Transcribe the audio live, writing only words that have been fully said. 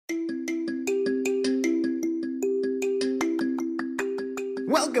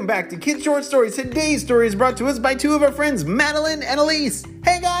Welcome back to Kids Short Stories. Today's story is brought to us by two of our friends, Madelyn and Elise.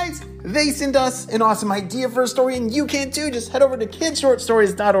 Hey guys, they sent us an awesome idea for a story and you can too. Just head over to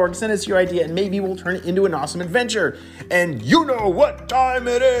kidshortstories.org, send us your idea and maybe we'll turn it into an awesome adventure. And you know what time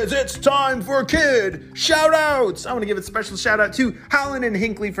it is. It's time for kid shout outs. I want to give a special shout out to Holland and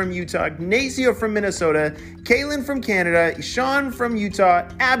Hinkley from Utah, Ignacio from Minnesota, Kaylin from Canada, Sean from Utah,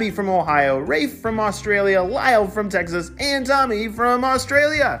 Abby from Ohio, Rafe from Australia, Lyle from Texas, and Tommy from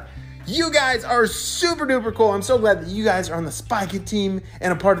Australia. You guys are super duper cool. I'm so glad that you guys are on the Spy Kid team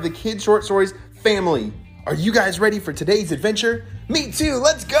and a part of the Kid Short Stories family. Are you guys ready for today's adventure? Me too.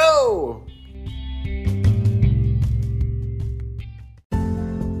 Let's go.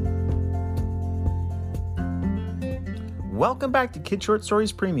 Welcome back to Kid Short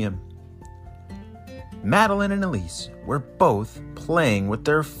Stories Premium. Madelyn and Elise were both playing with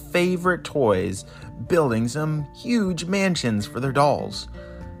their favorite toys, building some huge mansions for their dolls.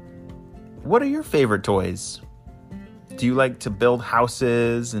 What are your favorite toys? Do you like to build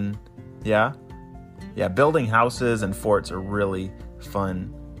houses and yeah, building houses and forts are really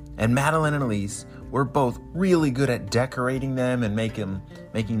fun. And Madelyn and Elise were both really good at decorating them and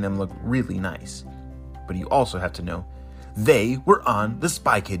making them look really nice. But you also have to know, they were on the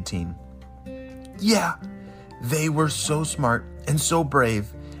Spy Kid team. Yeah, they were so smart and so brave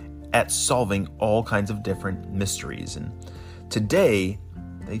at solving all kinds of different mysteries. And today,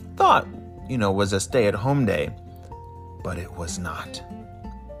 they thought, was a stay-at-home day, but it was not.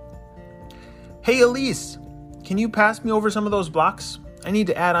 Hey, Elise, can you pass me over some of those blocks? I need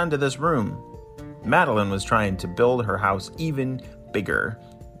to add on to this room. Madelyn was trying to build her house even bigger,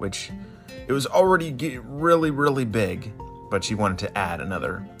 which it was already really, really big, but she wanted to add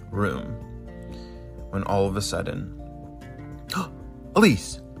another room. When all of a sudden,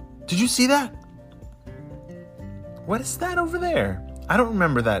 Elise, did you see that? What is that over there? I don't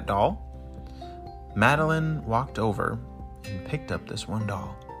remember that doll. Madelyn walked over and picked up this one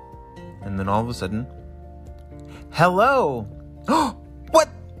doll. And then all of a sudden, hello! What?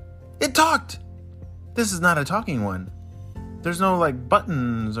 It talked! This is not a talking one. There's no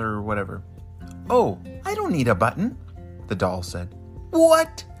buttons or whatever. Oh, I don't need a button, the doll said.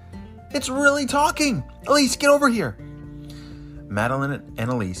 What? It's really talking! Elise, get over here! Madelyn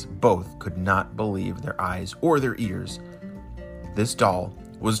and Elise both could not believe their eyes or their ears. This doll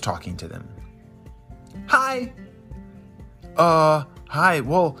was talking to them. Hi! Hi.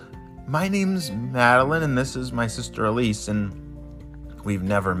 Well, my name's Madelyn and this is my sister Elise, and we've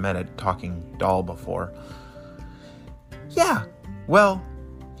never met a talking doll before. Yeah, well,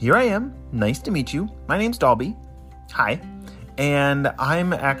 here I am. Nice to meet you. My name's Dalby. Hi. And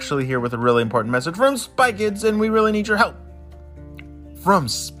I'm actually here with a really important message from Spy Kids, and we really need your help. From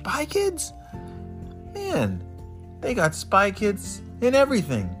Spy Kids? Man, they got Spy Kids in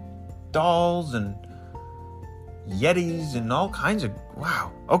everything. Dolls and Yetis and all kinds of...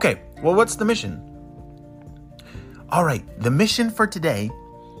 Wow. Okay, well, what's the mission? All right, the mission for today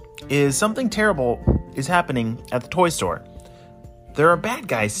is something terrible is happening at the toy store. There are bad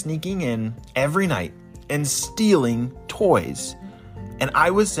guys sneaking in every night and stealing toys. And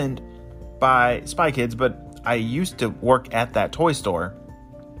I was sent by Spy Kids, but I used to work at that toy store.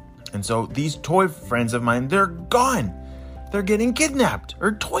 And so these toy friends of mine, they're gone. They're getting kidnapped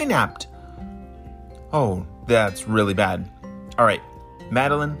or toy-napped. Oh, that's really bad. All right,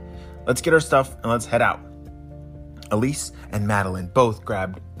 Madelyn, let's get our stuff and let's head out. Elise and Madelyn both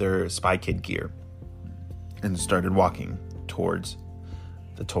grabbed their Spy Kid gear and started walking towards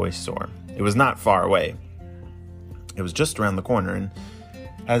the toy store. It was not far away. It was just around the corner, and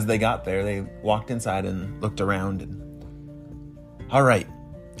as they got there, they walked inside and looked around. All right,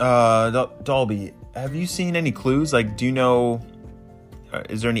 Dalby, have you seen any clues? Do you know,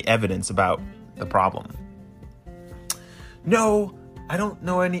 is there any evidence about the problem? No, I don't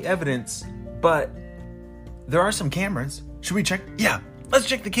know any evidence, but there are some cameras. Should we check? Yeah, let's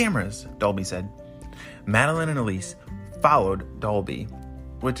check the cameras, Dalby said. Madelyn and Elise followed Dalby,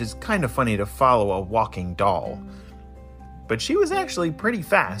 which is kind of funny to follow a walking doll. But she was actually pretty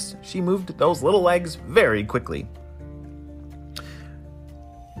fast. She moved those little legs very quickly.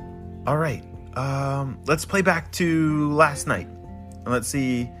 All right, let's play back to last night and let's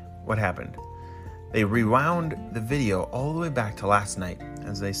see what happened. They rewound the video all the way back to last night.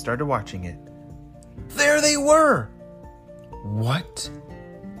 As they started watching it, there they were! What?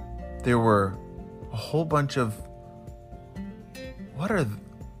 There were a whole bunch of...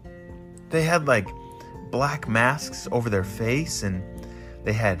 They had black masks over their face, and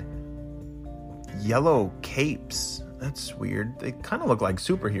they had yellow capes. That's weird. They kind of look like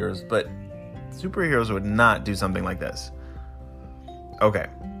superheroes, but superheroes would not do something like this. Okay.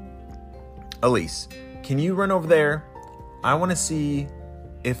 Elise, can you run over there? I want to see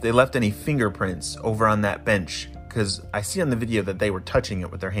if they left any fingerprints over on that bench, because I see on the video that they were touching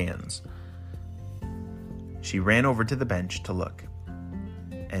it with their hands. She ran over to the bench to look.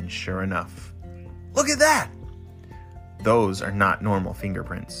 And sure enough, look at that! Those are not normal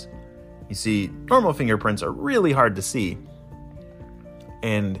fingerprints. You see, normal fingerprints are really hard to see.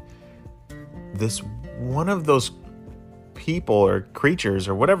 And this one of those people or creatures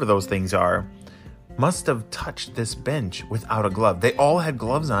or whatever those things are must have touched this bench without a glove. They all had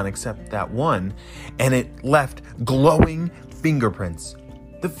gloves on except that one, and it left glowing fingerprints.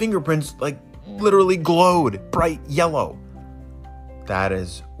 The fingerprints literally glowed bright yellow. That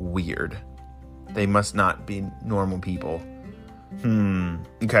is weird. They must not be normal people.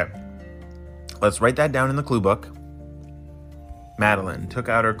 Okay. Let's write that down in the clue book. Madelyn took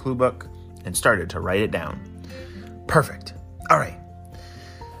out her clue book and started to write it down. Perfect. All right.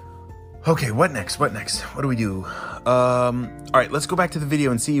 Okay, what next? What do we do? All right, let's go back to the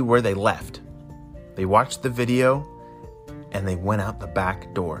video and see where they left. They watched the video and they went out the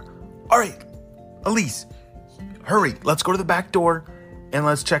back door. All right, Elise, hurry. Let's go to the back door and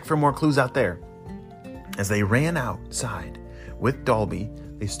let's check for more clues out there. As they ran outside with Dalby,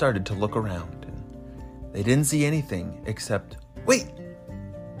 they started to look around. And they didn't see anything except, wait,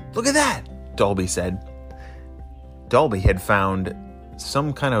 look at that, Dalby said. Dalby had found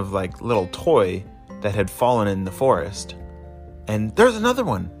some kind of little toy that had fallen in the forest. And there's another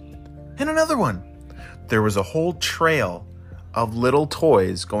one. And another one. There was a whole trail of little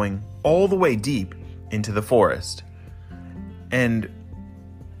toys going all the way deep into the forest. And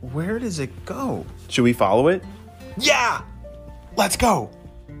where does it go? Should we follow it? Yeah! Let's go!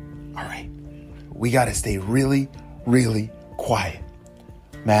 All right. We gotta stay really, really quiet.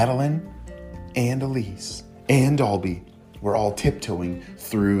 Madelyn and Elise and Dalby were all tiptoeing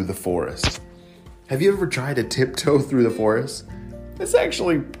through the forest. Have you ever tried to tiptoe through the forest? It's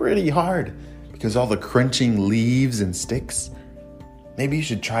actually pretty hard because all the crunching leaves and sticks. Maybe you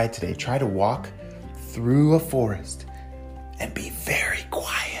should try it today. Try to walk through a forest and be very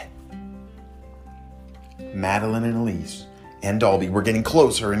quiet. Madelyn and Elise and Dalby were getting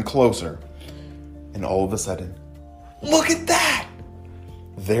closer and closer. And all of a sudden, look at that!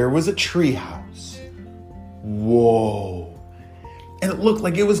 There was a treehouse. Whoa. And it looked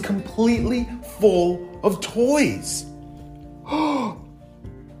like it was completely full of toys.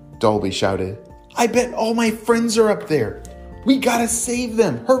 Dalby shouted, I bet all my friends are up there. We gotta save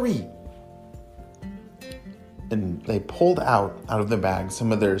them. Hurry. And they pulled out of the bag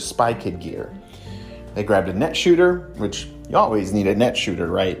some of their Spy Kid gear. They grabbed a net shooter, which you always need a net shooter,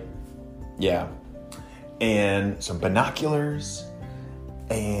 right? Yeah. And some binoculars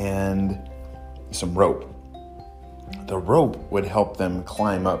and some rope. The rope would help them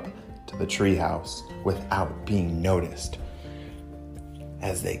climb up to the treehouse without being noticed.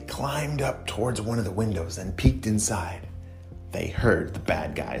 As they climbed up towards one of the windows and peeked inside, they heard the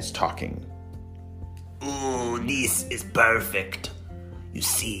bad guys talking. Ooh, this is perfect. You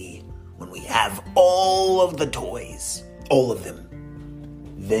see, when we have all of the toys, all of them,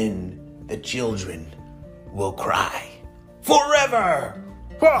 then the children will cry. Forever!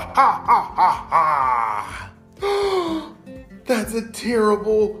 Ha ha ha ha ha! That's a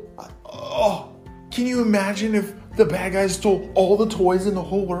terrible... can you imagine if the bad guys stole all the toys in the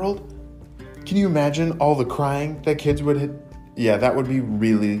whole world? Can you imagine all the crying that kids would hit? Yeah, that would be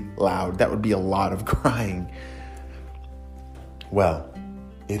really loud. That would be a lot of crying. Well,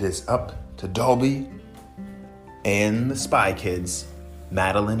 it is up to Dalby and the Spy Kids,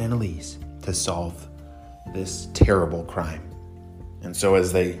 Madelyn and Elise, to solve this terrible crime. And so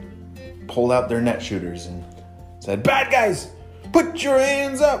as they pulled out their net shooters and said, bad guys, put your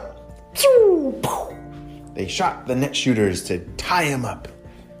hands up. They shot the net shooters to tie him up.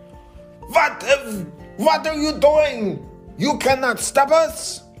 What are you doing? You cannot stop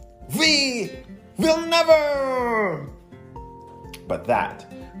us. We will never. But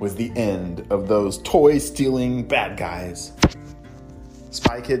that was the end of those toy-stealing bad guys.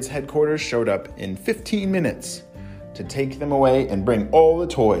 Spy Kids headquarters showed up in 15 minutes to take them away and bring all the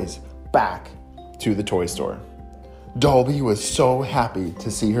toys back to the toy store. Dalby was so happy to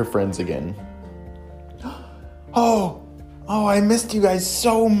see her friends again. Oh, I missed you guys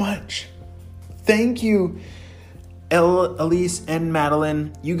so much. Thank you, Elise and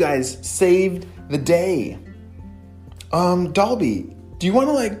Madelyn. You guys saved the day. Dalby, do you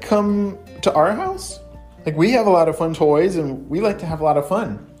want to come to our house? We have a lot of fun toys and we like to have a lot of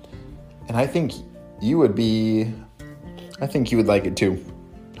fun. And I think you would like it too.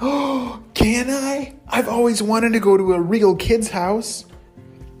 Oh, can I? I've always wanted to go to a real kid's house.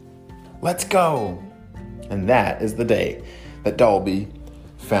 Let's go. And that is the day that Dalby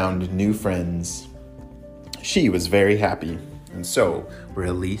found new friends. She was very happy, and so were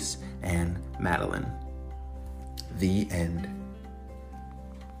Elise and Madelyn. The end.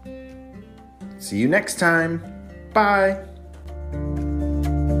 See you next time. Bye.